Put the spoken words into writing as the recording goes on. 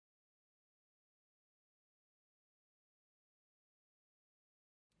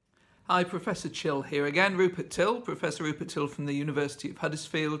Hi, Professor Till here again, Rupert Till, Professor Rupert Till from the University of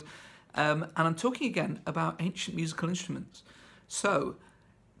Huddersfield, and I'm talking again about ancient musical instruments. So,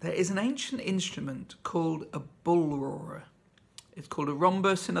 there is an ancient instrument called a bullroarer. It's called a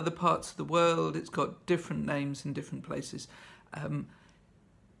rhombus in other parts of the world. It's got different names in different places.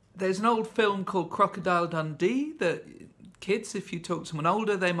 There's an old film called Crocodile Dundee that kids, if you talk to someone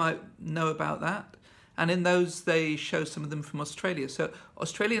older, they might know about that. And in those, they show some of them from Australia. So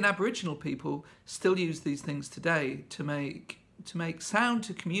Australian Aboriginal people still use these things today to make sound,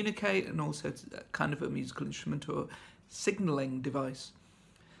 to communicate, and also kind of a musical instrument or signalling device.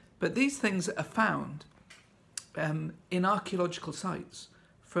 But these things are found in archaeological sites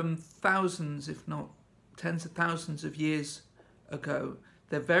from thousands, if not tens of thousands of years ago.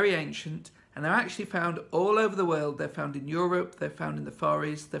 They're very ancient, and they're actually found all over the world. They're found in Europe, they're found in the Far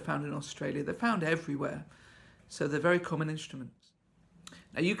East, they're found in Australia, they're found everywhere. So they're very common instruments.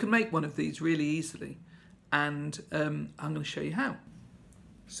 Now you can make one of these really easily, and I'm going to show you how.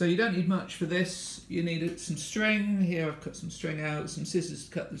 So you don't need much for this. You need some string. Here I've cut some string out, some scissors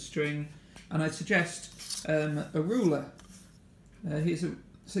to cut the string, and I suggest a ruler. Here's a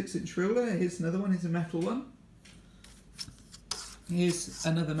 6-inch ruler, here's another one, here's a metal one. Here's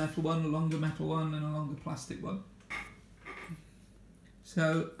another metal one, a longer metal one, and a longer plastic one.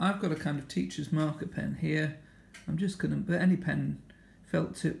 So I've got a kind of teacher's marker pen here. I'm just going to, but any pen,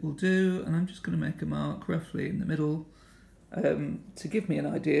 felt tip will do, and I'm just going to make a mark roughly in the middle to give me an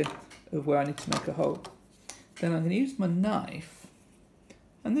idea of where I need to make a hole. Then I'm going to use my knife,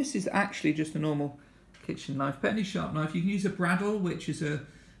 and this is actually just a normal kitchen knife, but any sharp knife. You can use a bradawl, which is a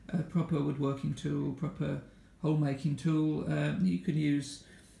proper woodworking tool, proper hole-making tool. You could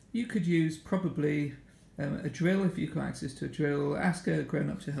use probably a drill if you've got access to a drill. Ask a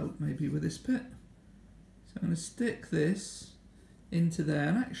grown-up to help maybe with this bit. So I'm going to stick this into there,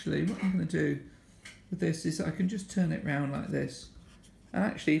 and actually what I'm going to do with this is I can just turn it round like this. And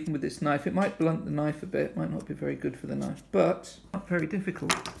actually, even with this knife, it might blunt the knife a bit, might not be very good for the knife, but not very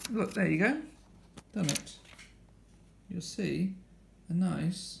difficult. Look, there you go, done it. You'll see a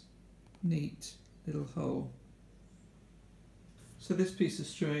nice, neat little hole. So this piece of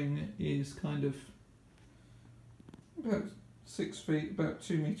string is kind of about 6 feet, about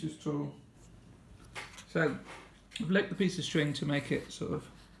 2 meters tall. So I've licked the piece of string to make it sort of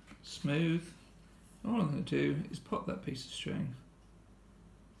smooth. All I'm going to do is pop that piece of string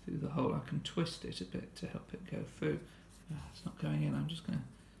through the hole. I can twist it a bit to help it go through. It's not going in. I'm just going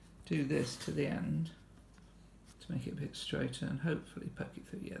to do this to the end to make it a bit straighter and hopefully poke it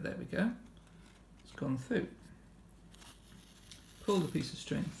through. Yeah, there we go. It's gone through. Pull the piece of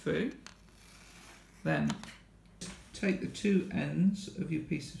string through, then take the two ends of your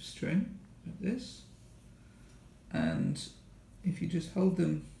piece of string like this, and if you just hold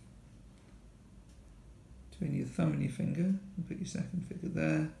them between your thumb and your finger and put your second finger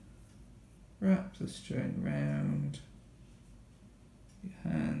there, wrap the string round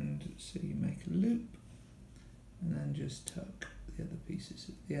your hand so you make a loop, and then just tuck the other pieces,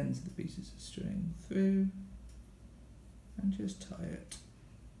 the ends of the pieces of string through, and just tie it.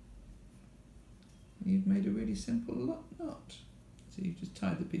 You've made a really simple knot. So you just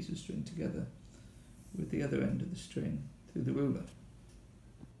tie the piece of string together with the other end of the string through the ruler.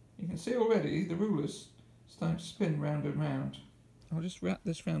 You can see already the ruler's starting to spin round and round. I'll just wrap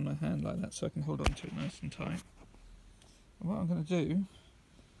this round my hand like that so I can hold on to it nice and tight. And what I'm going to do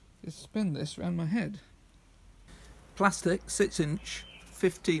is spin this round my head. Plastic 6-inch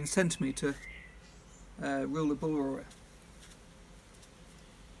 15 centimetre ruler bullroarer.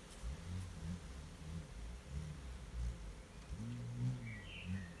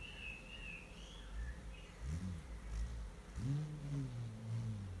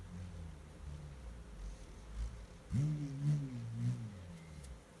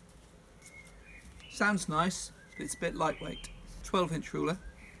 Sounds nice, but it's a bit lightweight. 12-inch ruler,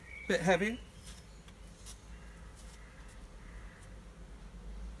 a bit heavier.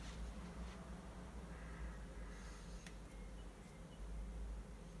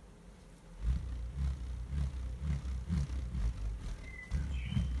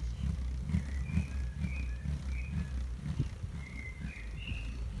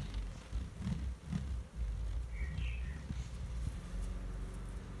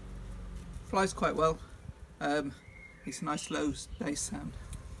 Flies quite well. It's a nice low bass sound.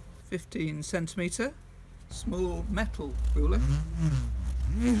 15 centimetre, small metal ruler.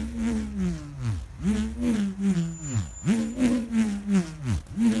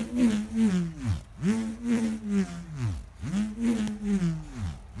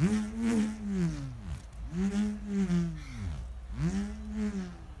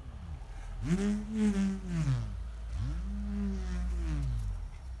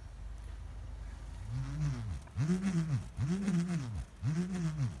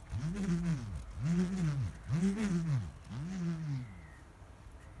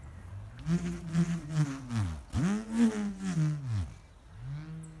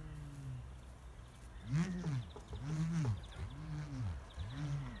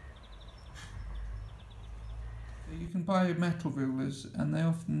 You can buy metal rulers, and they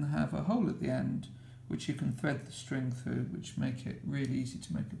often have a hole at the end which you can thread the string through, which make it really easy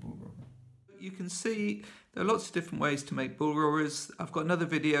to make a bull roarer. You can see there are lots of different ways to make bull roarers. I've got another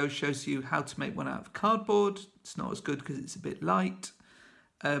video shows you how to make one out of cardboard. It's not as good because it's a bit light.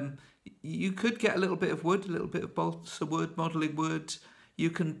 You could get a little bit of wood, a little bit of balsa wood, modelling wood.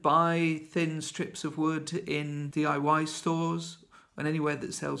 You can buy thin strips of wood in DIY stores, and anywhere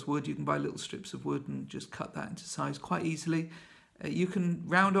that sells wood you can buy little strips of wood and just cut that into size quite easily. You can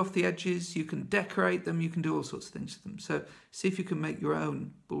round off the edges, you can decorate them, you can do all sorts of things to them. So see if you can make your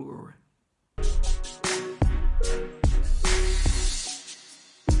own bull roarer.